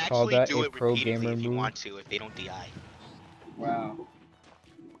 Can You we can call actually that do a it pro repeatedly gamer if you move? want to, if they don't DI. Wow.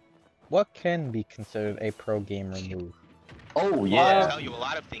 What can be considered a pro gamer move? Oh I'll yeah. tell you a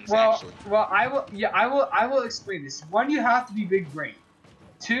lot of things Well, actually. well, I will explain this. 1, you have to be big brain.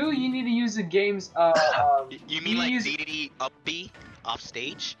 2, you need to use the game's You mean like use- DDD up B off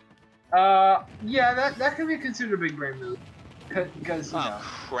stage? yeah, that could be considered a big brain move. Because you Oh know.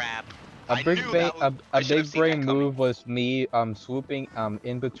 crap. I big knew brain, that was, I a should have big seen that brain coming. move was me swooping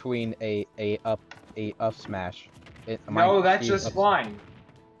in between a up smash. No, that's team just flying.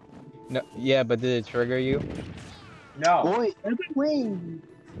 No, yeah, but did it trigger you? No. Boy, every wing.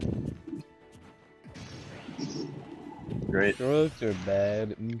 Great. Strokes are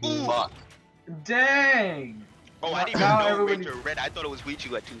bad. Ooh. Fuck. Dang. Oh, I didn't Now even know everybody- Ranger Red. I thought it was Wege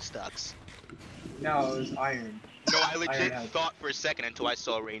who had 2 stocks. No, it was iron. No, I legit had- thought for a second until I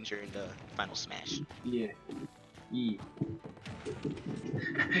saw Ranger in the final smash. Yeah. Yeah.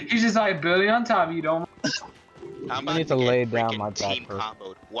 He's just like building on top of you, don't. I'm I about need to to get lay down freaking my team back first.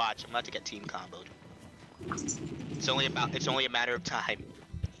 comboed. Watch, I'm about to get team comboed. It's only a matter of time.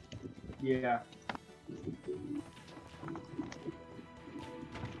 Yeah.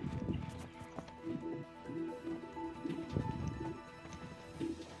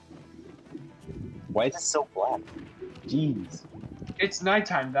 Why is it so black? Jeez. It's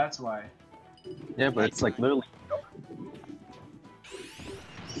nighttime, that's why. Yeah, but it's like literally.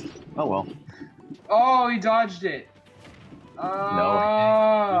 Oh well. Oh, he dodged it.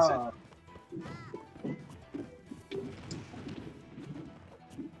 No,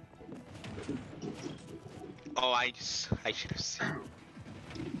 Oh, I should have seen.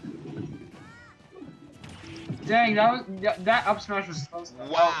 Dang, that up smash was close.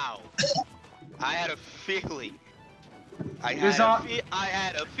 Wow. I had a feeling. I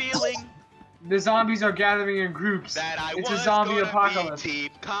had a feeling The zombies are gathering in groups. that I It's was a zombie gonna apocalypse. be team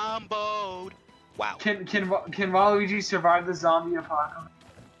comboed. Wow. Can Waluigi survive the zombie apocalypse?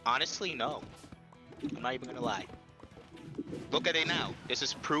 Honestly, no. I'm not even gonna lie. Look at it now. This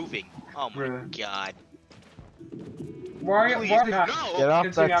is proving. Oh my Bruh. god. Wario, Please, Wario, no. Get off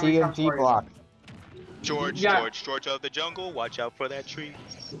Considering that how many times TNT Wario- block. George Yeah. of the jungle. Watch out for that tree.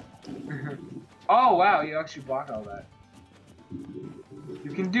 Oh wow, you actually blocked all that.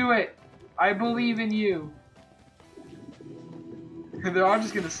 You can do it. I believe in you. They're all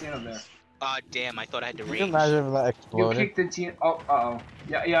just gonna stand there. Damn, I thought I had to Can you range. imagine if that You exploded? kick the team. Oh, uh oh.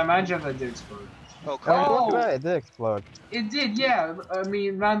 Yeah. Imagine if that did explode. Oh, come Oh, on. look at that! It did explode. It did, yeah. I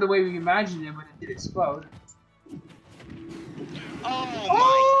mean, not the way we imagined it, but it did explode. Oh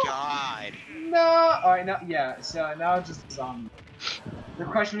Oh! my god. No. All right, now yeah. So now it's just a zombie. The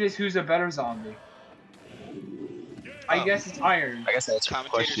question is, who's a better zombie? I Oh. guess it's Iron. I guess that's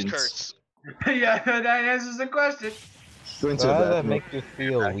Commentator's questions. curse. Yeah, that answers the question. Go into So how does that. that make you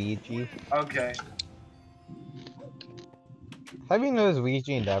feel, Ouija? Okay. Have you noticed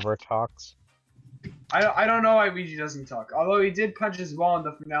Ouija never talks? I don't know why Ouija doesn't talk. Although he did punch his wall in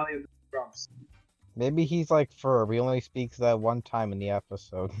the finale of the drums. Maybe he's like fur. He only speaks that one time in the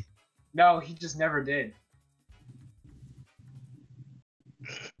episode. No, he just never did.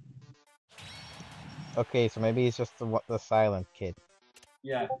 Okay, so maybe he's just the silent kid.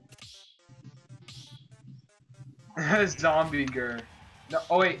 Yeah. Zombie Gur. No,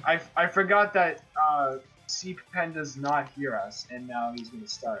 oh wait, I forgot that C-Pen does not hear us, and now he's gonna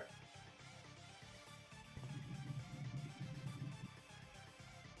start.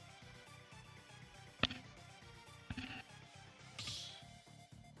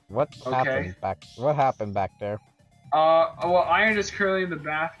 What Okay. happened back? What happened back there? Well, Iron is currently in the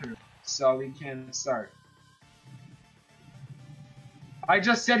bathroom, so we can't start. I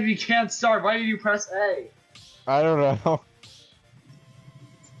just said we can't start. Why did you press A? I don't know.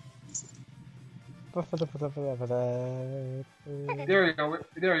 There you go.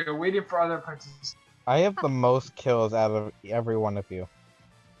 There you go. Waiting for other participants. I have the most kills out of every one of you.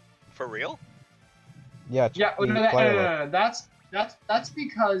 For real? Yeah. Yeah. the No. playlist. That's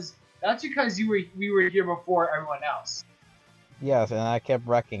because we were here before everyone else. Yes, and I kept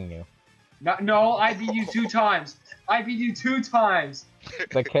wrecking you. No, I beat you 2 times. I beat you 2 times.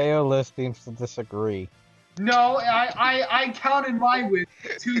 The KO list seems to disagree. No, I counted my win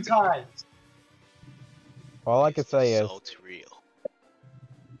 2 times. All I could say is, Results real.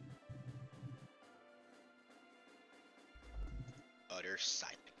 Utter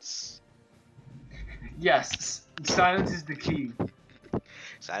silence. Yes, silence is the key.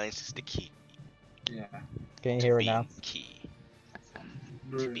 Silence is the key. Yeah. can you hear it now? Being key.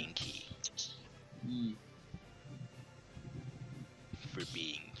 To being key. Yeah. For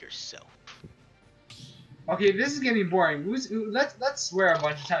being yourself. Okay, this is getting boring. Let's swear a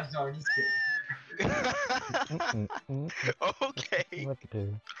bunch of times. No, I'm just kidding. Okay.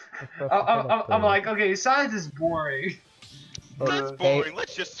 I'm like, okay, silence is boring. That's boring.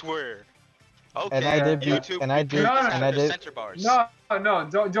 Let's just swear. Okay. And I did beat, YouTube. and I did, No, no, and I did. Center bars. No,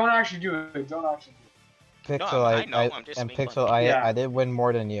 don't actually do it. Don't actually do Pixel, I know, I'm just and making Pixel, fun. Yeah. I did win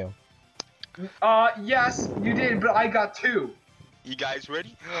more than you. it. Yes, you did, but I got 2. You guys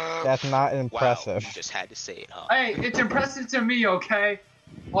ready? That's not Wow, impressive. you just had to say it, huh? Hey, it's impressive to me, okay?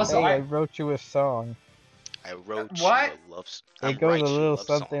 Also, Hey, I wrote you a song. I wrote What? you a love song. It goes a little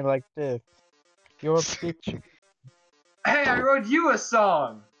something like this. Your picture. hey, I wrote you a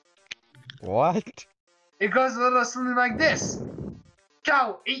song. What? It goes a little something like this.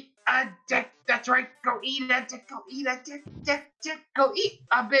 Go eat a dick. That's right. Go eat a dick. Go eat a dick. Dick, dick. Go eat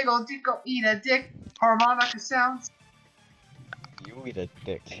a big old dick. Go eat a dick. Harmonica sounds. You eat a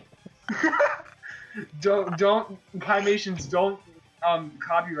dick. don't, Climations, don't,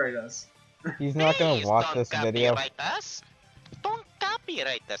 copyright us. He's not gonna Please watch don't this video. copyright us. Don't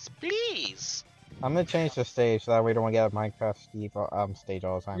copyright us, please. I'm gonna change the stage so that we don't get a Minecraft Steve stage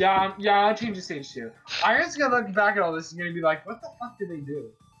all the time. Yeah, I'll change the stage too. Iron's gonna look back at all this and gonna be like, what the fuck did they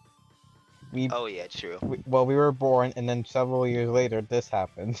do? Oh yeah, true. We were born, and then several years later, this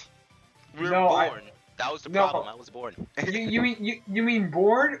happened. We were No, born. That was the No. problem. I was born. You mean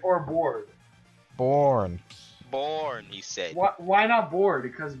bored or bored? Born. Born, he said. Why not bored?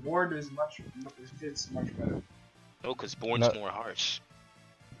 Because bored is it's much better. No, because born's No. more harsh.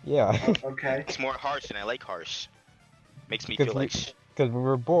 Yeah. Okay. It's more harsh, and I like harsh. Makes me 'Cause feel we- like Because we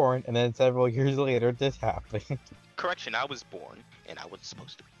were born, and then several years later, this happened. correction. I was born, and I wasn't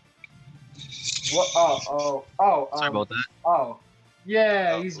supposed to be. What? Oh. Sorry about that. Oh.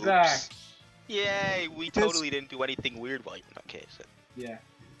 Yeah, Oh, he's oops. back. Yay! We Yes. totally didn't do anything weird while you. Okay, so Yeah.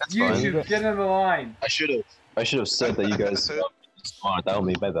 That's YouTube, fine. get in the line. I should have said that you guys spawned without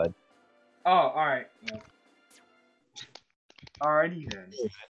me. My bad. Oh, alright. Yeah. Alrighty then.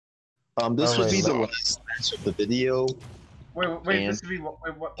 This would be Alright, the last match of the video Wait, And- this would be what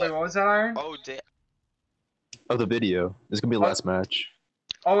was that, Iron? oh damn. of the video. This is gonna be the What? last match.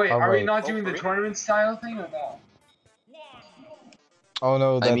 Oh wait, are we Alright. not Oh, doing for the real? tournament style thing or no? Oh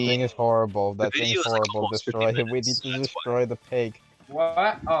no, that mean, thing is horrible. That thing video is is like horrible. almost 50 Destroy it. We minutes, need so to that's destroy the pig.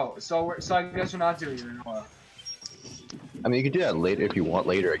 What? Oh, so I guess we're not doing it anymore. I mean, you can do that later if you want.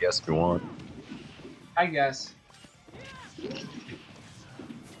 Later, I guess, if you want. I guess.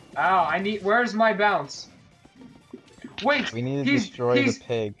 Ow, where's my bounce? Wait, We need to he's destroy the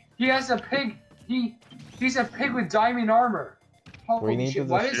pig. he has a pig. He's a pig with diamond armor. Holy need shit!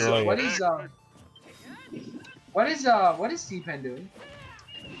 to What is destroy what is C-Pen doing?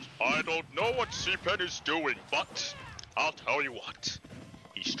 I don't know what C-Pen is doing, but I'll tell you what.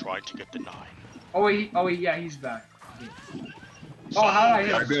 He's trying to get the 9. Oh wait, yeah, he's back. Oh, how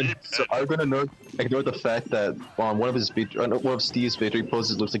did I hit him? I'm gonna ignore the fact that one of Steve's victory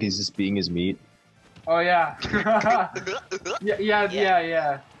poses looks like he's just being his meat. Oh yeah.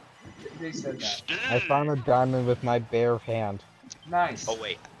 yeah. They said that. I found a diamond with my bare hand. Nice. Oh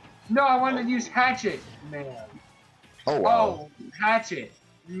wait. No, I wanted to use hatchet, man. Oh wow. Oh, hatchet,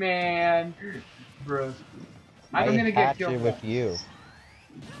 man. Bro, I'm gonna get hatch killed. it with you.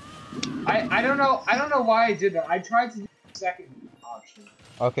 I don't know why I did that. I tried to do the second option.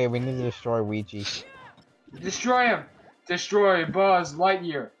 Okay, we need to destroy Wege. Destroy him. Destroy Buzz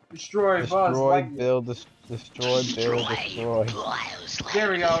Lightyear. Destroy Buzz Destroy, Lightyear. build, destroy, build, destroy. Buzz Lightyear.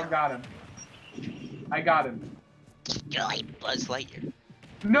 There we go. Got him. I got him. Destroy Buzz Lightyear.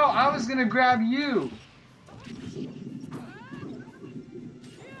 No, I was gonna grab you.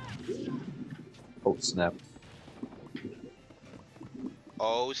 Oh snap.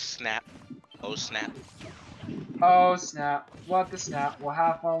 Oh snap. Oh snap. Oh snap! What the snap? We'll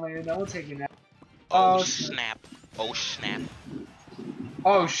have fun later. Then we'll take a nap. Oh, Oh, snap. Oh snap.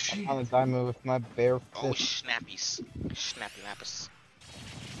 Oh I shit! found a diamond with my bare Oh fist. snappies. Snappy lappers.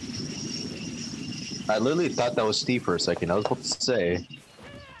 I literally thought that was Steve for a second. I was about to say.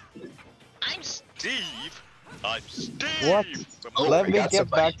 I'm Steve. I'm Steve. What? Oh, Let I me got get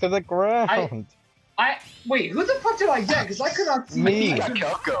somebody. back to the ground. Wait, who the fuck did I get? Because I could not see. Me. You got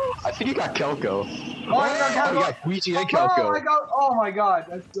Calco. I think you got Calco. Oh, I got Oh, Calco. you got Wege and Oh my Calco. god! Oh my god!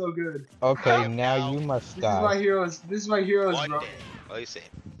 That's so good. Okay, now you must This is my die. heroes. This is my heroes, One bro. day. What do you say?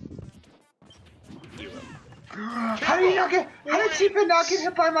 Hero. How did he not get? How did T-Pin not get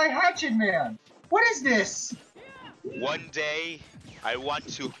hit by my hatchet, man? What is this? One day, I want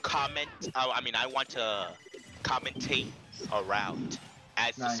to comment. I want to commentate around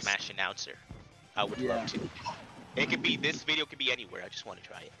as the Nice. Smash announcer. I would Yeah. love to. It could be this video. Could be anywhere. I just want to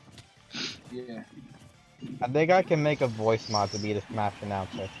try it. Yeah. I think I can make a voice mod to be the Smash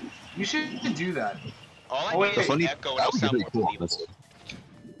announcer. You should do that. All I Oh, wait, need is funny- echo, and that I'll would be sound really more cool, believable.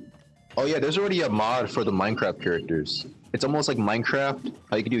 Oh yeah, there's already a mod for the Minecraft characters. It's almost like Minecraft,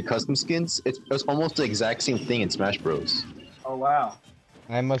 how you can do custom skins. It's almost the exact same thing in Smash Bros. Oh wow.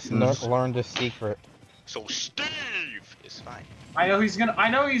 I must learn the secret. So Steve is fine. I know he's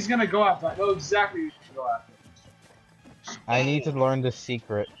gonna go after. I know exactly who he's gonna go after. So I need to learn the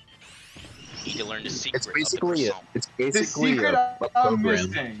secret. You need to learn the secret It's basically of the it's The basically secret a I'm program.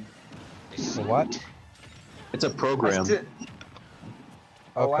 missing. The what? It's a program. That's it.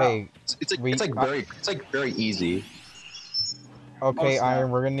 Oh, wow. Okay, It's like very easy. okay, snap.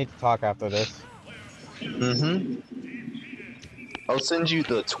 Iron, we're gonna need to talk after this. Mm-hmm. I'll send you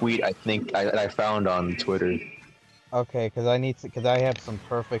the tweet I think I found on Twitter. Okay, cause I have some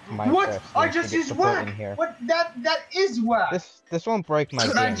perfect Minecraft What? I skins just to used put in whack. here. What? That is whack. This won't break my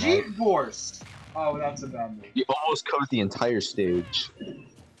game, right? Jeep Force. Oh, that's a bad move. You almost covered the entire stage.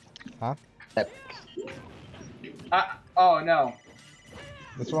 Huh? Epic. Oh no.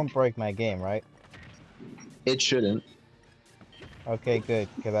 This won't break my game, right? It shouldn't. Okay, good,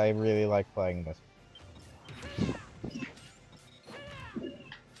 cause I really like playing this.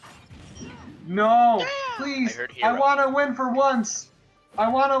 No, please. I heard I hero. want to win for once. I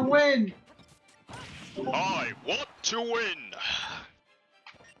want to win. I want to win.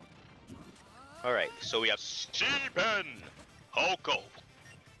 Alright, so we have Steven, Hulko,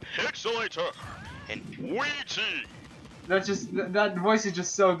 Pixelator, and Wege. That voice is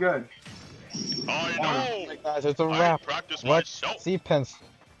just so good. I know. Guys, it's a I wrap. practice What? myself. See, pins.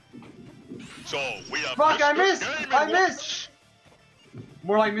 So we have Fuck, Mr. I missed! Game and I Watch. missed!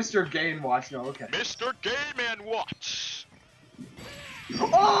 More like Mr. Game Watch. No, okay. Mr. Game and Watch.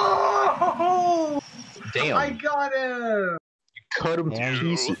 Oh! Damn. I got him. Cut him to And-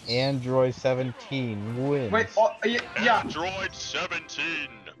 pieces. Android 17 wins. Wait. Oh, yeah. Android 17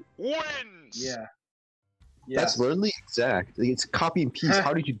 wins. Yeah. That's literally exact. Like, it's copy and paste.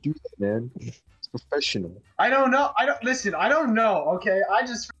 How did you do that, man? It's professional. I don't know. Listen. I don't know. Okay. I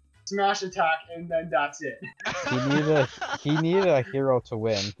just smash attack and then that's it. He needed a hero to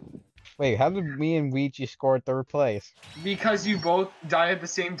win. Wait, how did me and Wege score third place? Because you both die at the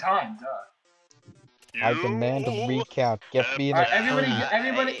same time. Duh. I demand a recount. Get me in All a right, everyone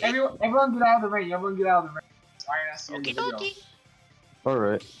get out of the ring. Everyone get out of the ring. Okie dokie.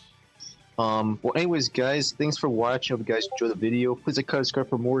 Alright. Well, anyways, guys, thanks for watching. Hope you guys enjoyed the video. Please like, subscribe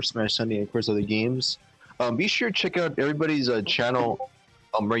for more Smash Sunday and, of course, other games. Be sure to check out everybody's channel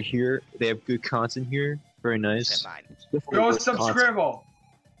right here. They have good content here. Very nice. Except mine. Definitely Go good content. subscribe.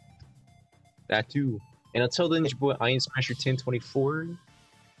 That too. And until then, it's your boy IronSmasher 1024.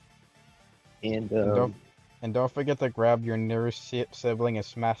 And don't forget to grab your nearest sibling and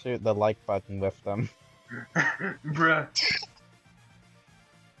smash the like button with them. Bruh.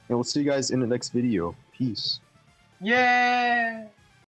 we'll see you guys in the next video. Peace. Yeah.